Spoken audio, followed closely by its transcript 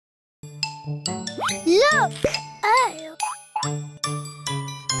Look! Oh!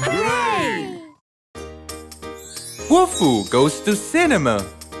 Hooray! Wolfoo goes to cinema.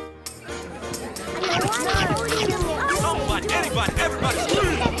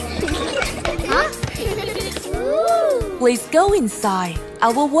 Please go inside.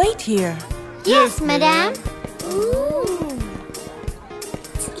 I will wait here. Yes, madam.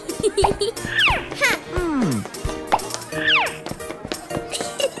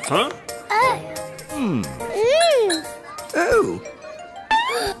 Huh? Oh.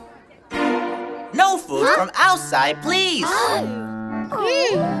 No food from outside, please. Aha!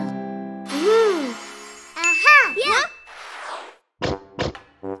 Yeah.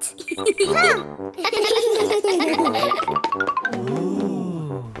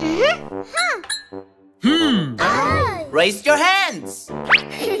 Raise your hands.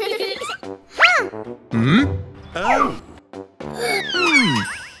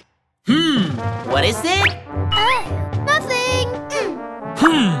 What is it? Nothing.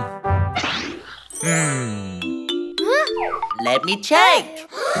 Let me check.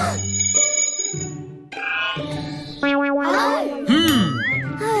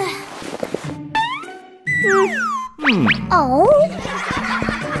 Oh.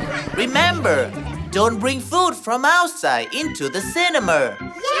 Remember, don't bring food from outside into the cinema.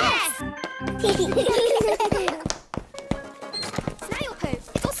 Yes. Snail poo.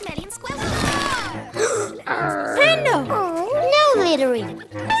 It's all smelly and squelchy. Brenda. No littering.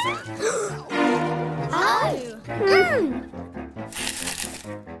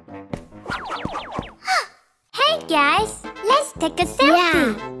 Hey guys, let's take a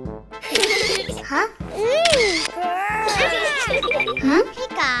selfie. Huh? Huh? Hey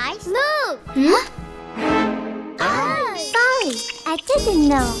guys, look. Sorry, I didn't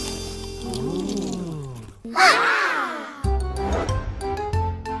know.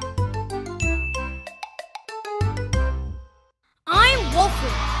 I'm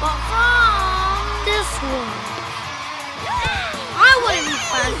Wolfoo, but from this world. I want to be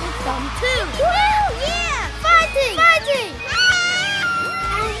friends with them too. Woo! Yeah! Fighting! Fighting!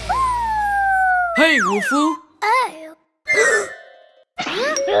 Hey, Wolfoo.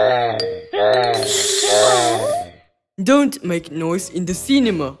 Don't make noise in the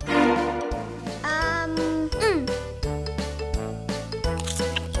cinema.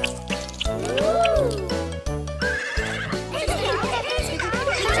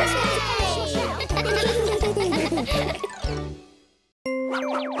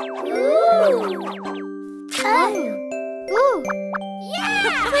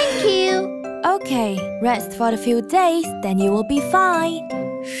 Yeah! Thank you. Okay, rest for a few days, then you will be fine.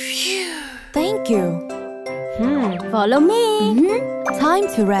 Thank you. Follow me. Time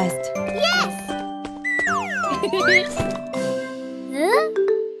to rest. Yes.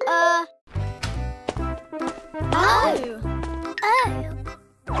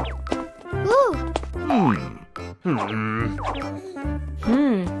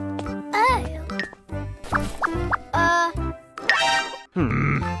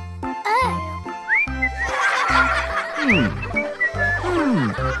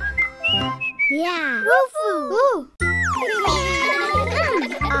 Yeah. Wolfoo.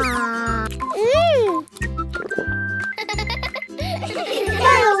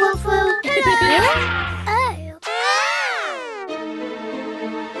 Hello, Wolfoo.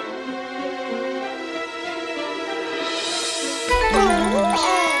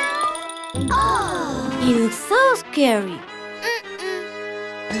 You look so scary.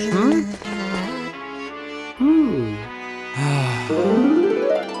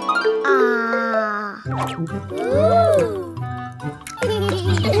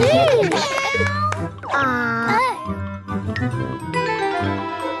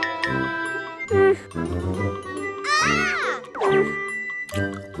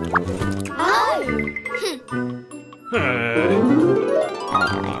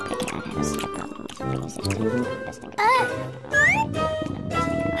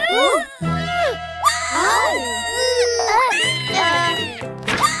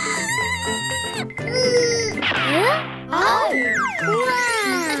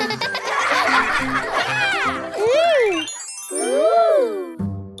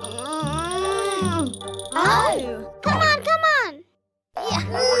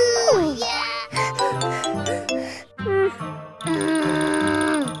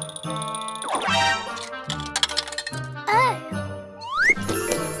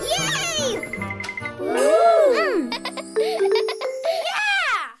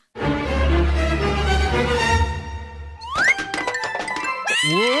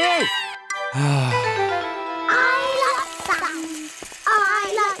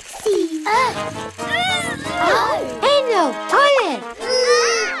 Hey, no, toilet.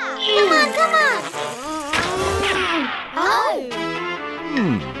 Come on, come on.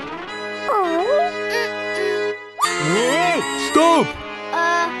 Stop!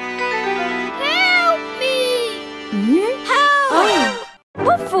 Help me! Help!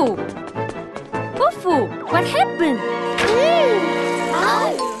 Wolfoo! Wolfoo, what happened?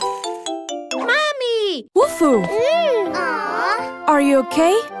 Mommy! Wolfoo, are you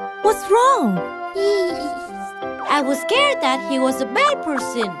okay? What's wrong? I was scared that he was a bad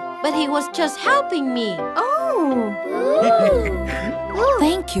person, but he was just helping me.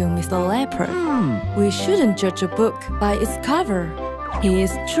 Thank you, Mr. Leopard. We shouldn't judge a book by its cover. He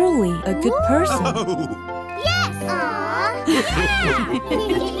is truly a good person.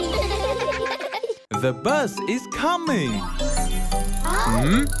 The bus is coming.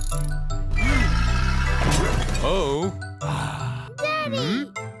 Hmm? Oh.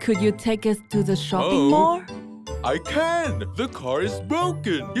 Could you take us to the shopping Oh. mall? I can. The car is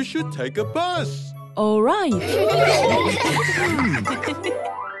broken. You should take a bus. All right. Oh,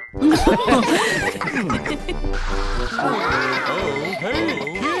 hey,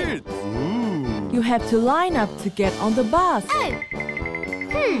 kids. You have to line up to get on the bus.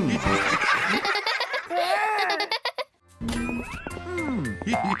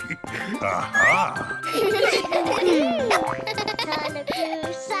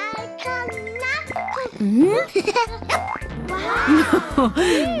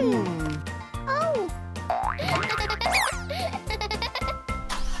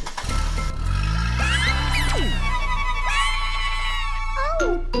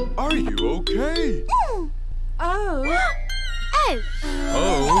 Are you okay? Oh.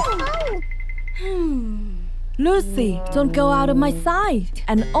 Lucy, don't go out of my sight.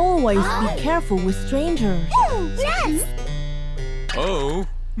 And always be careful with strangers. Oh.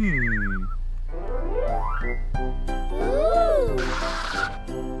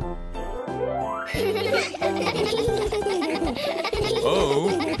 Oh.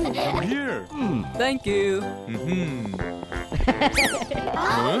 Come here. Thank you.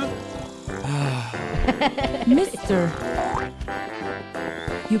 Huh? Mister,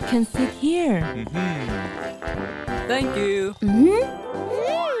 you can sit here. Thank you.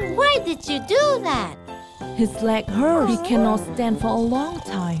 Why did you do that? His leg hurts. He cannot stand for a long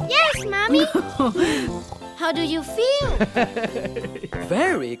time. Yes, Mommy. How do you feel?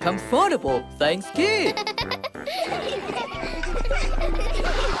 Very comfortable, thanks, kid.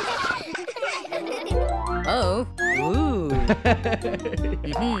 Oh. Ooh.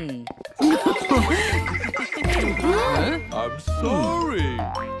 I'm sorry.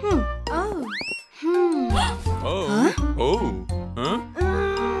 Oh. Oh. Oh. Huh?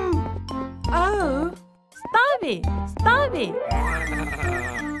 Oh, stop it! Stop it!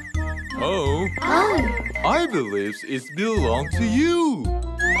 Oh. I believe it belongs to you.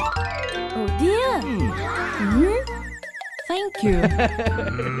 Oh dear! Thank you.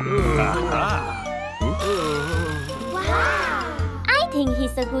 I think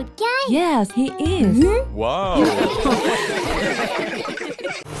he's a good guy. Yes, he is. Wow.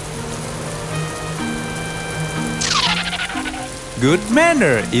 Good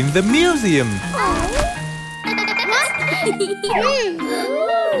manner in the museum.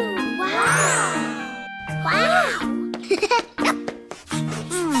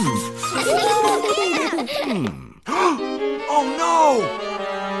 Oh no!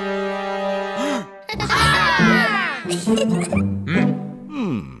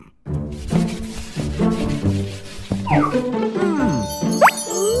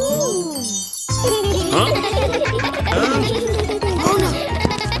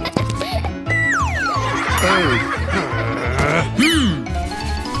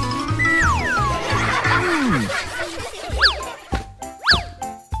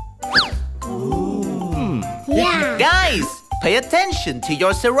 Guys, pay attention to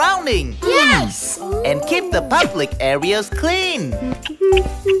your surroundings. Yes. And keep the public areas clean.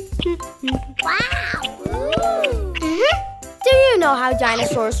 Wow. Do you know how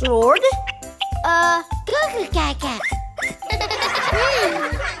dinosaurs roared? Gaga.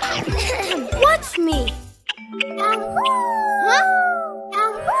 Watch me.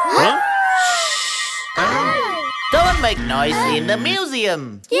 Don't make noise in the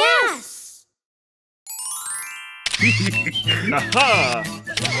museum. Yes. Wow.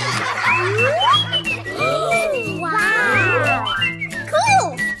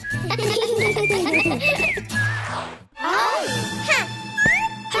 Cool.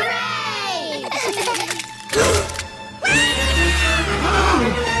 Hooray!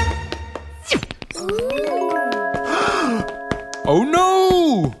 Oh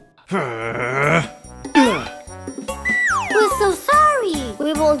no! We're so sorry.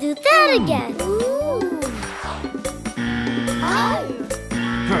 We won't do that again.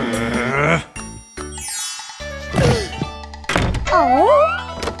 Oh,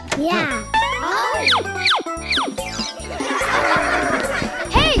 yeah.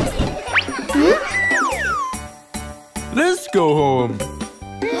 Hey! Let's go home.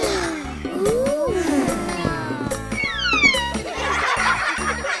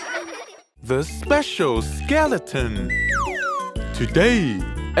 The special skeleton. Today,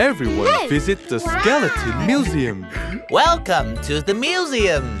 everyone visit the skeleton museum. Welcome to the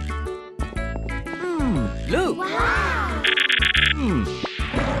museum. Look.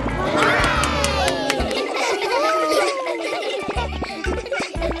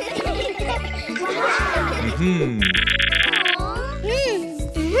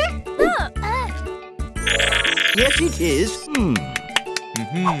 Yes, it is. Look!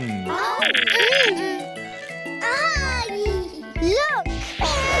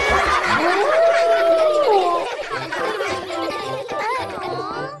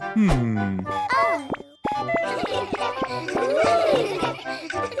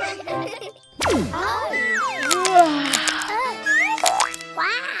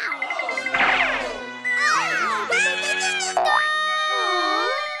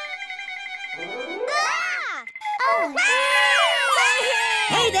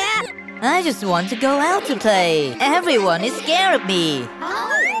 Hey there! I just want to go out to play. Everyone is scared of me.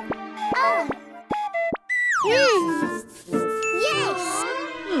 Yes!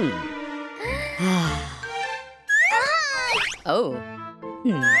 Oh.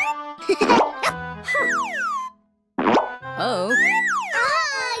 Oh.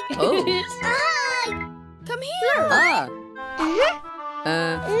 Oh. Come here! Ah.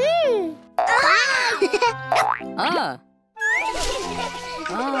 Ah. Ah.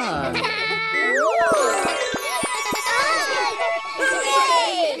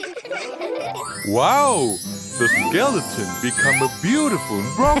 Wow! The skeleton become a beautiful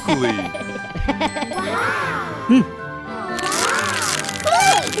broccoli.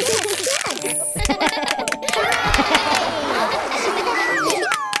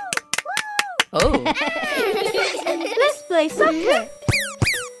 Oh. Let's play soccer.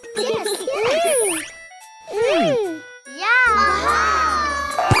 Yes, Yeah.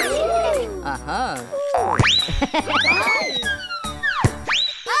 Aha.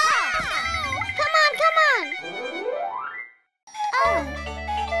 Come on.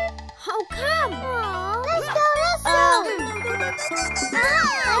 How come? Let's go.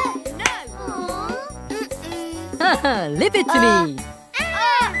 Leave it to me.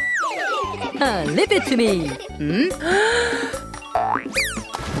 Leave it to me.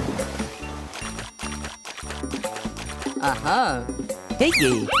 Aha.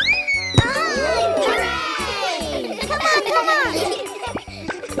 Piggy. Come on.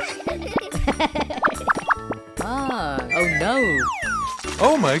 Ah. Oh no.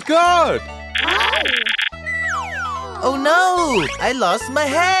 Oh my God! Oh no! I lost my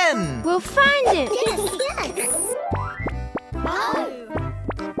hand. We'll find it. Yes.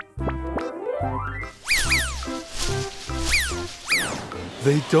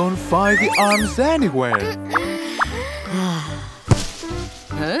 They don't find the arms anywhere.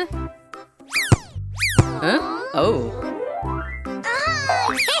 Huh? Huh? Oh.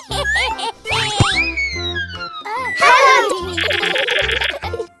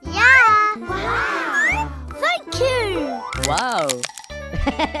 Yeah. Wow. Thank you. Wow.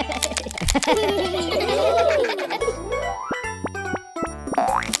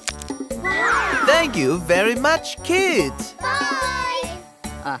 Thank you very much, kids. Bye.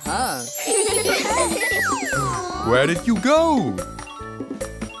 Aha. Where did you go?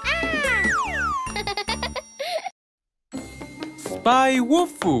 Spy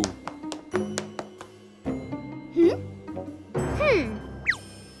Wolfoo.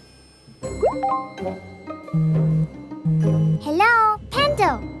 Hello,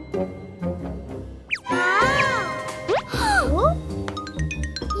 Pando.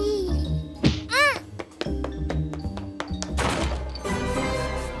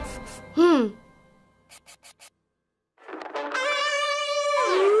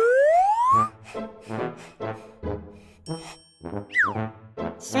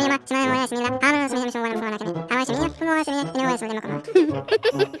 Swimmer.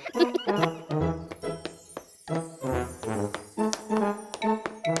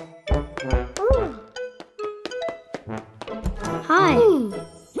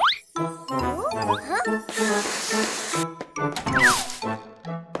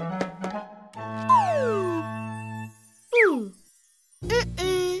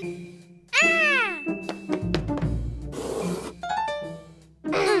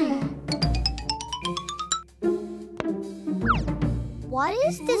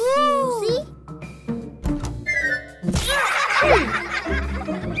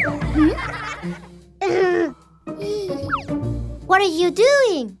 What are you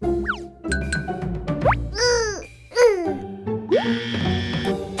doing?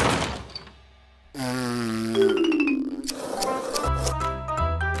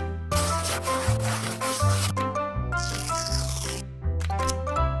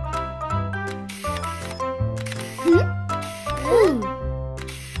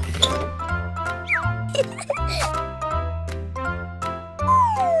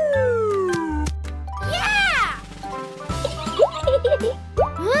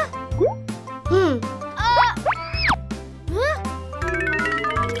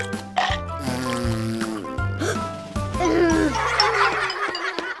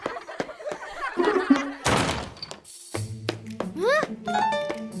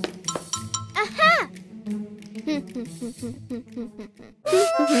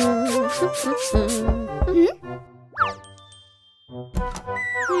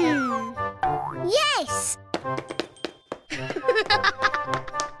 Yes!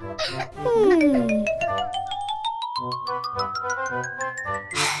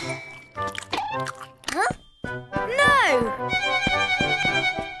 Huh? No!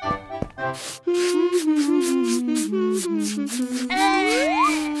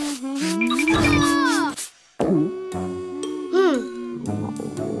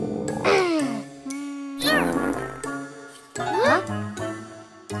 Huh?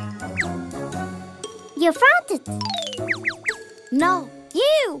 You found it. No,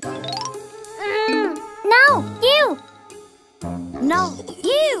 you. No, you. No,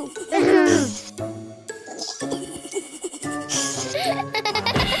 you.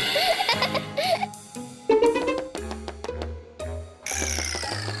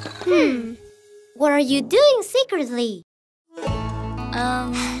 What are you doing secretly?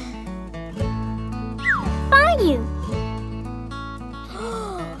 Find you.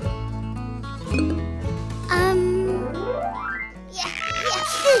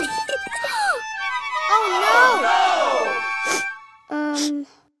 Oh no!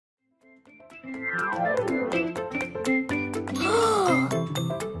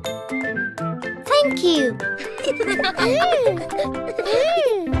 Thank you.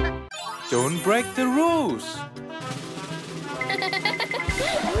 Don't break the rules.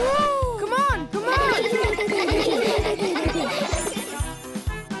 Come on, come on!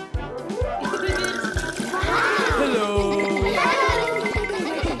 Hello.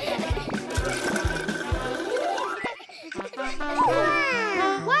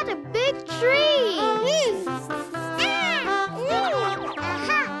 What a big tree!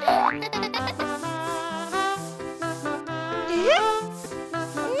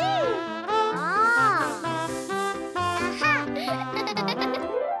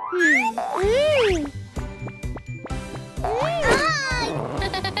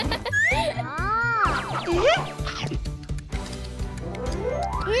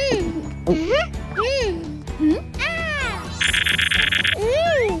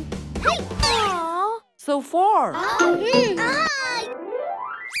 So far. Wow!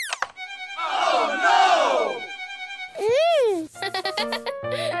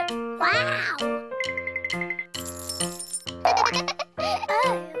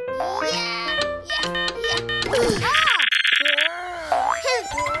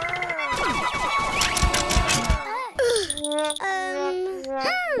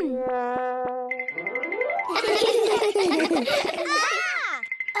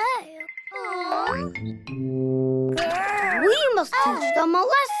 We must teach them a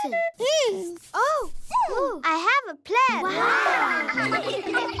lesson. Oh, I have a plan.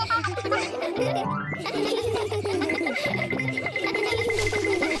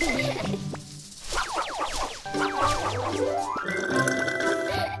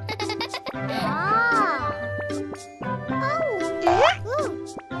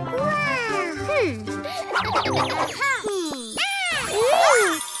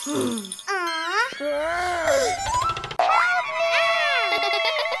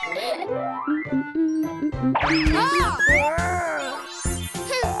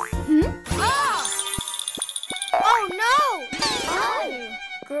 Oh no!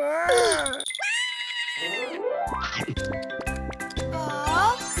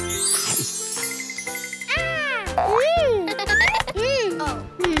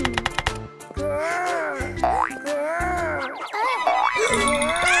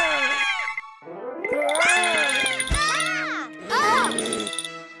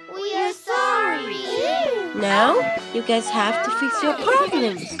 We are sorry. Now, you guys have to fix your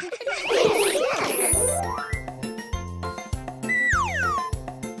problems.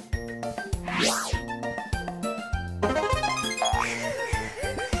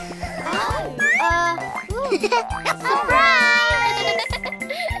 Sorry.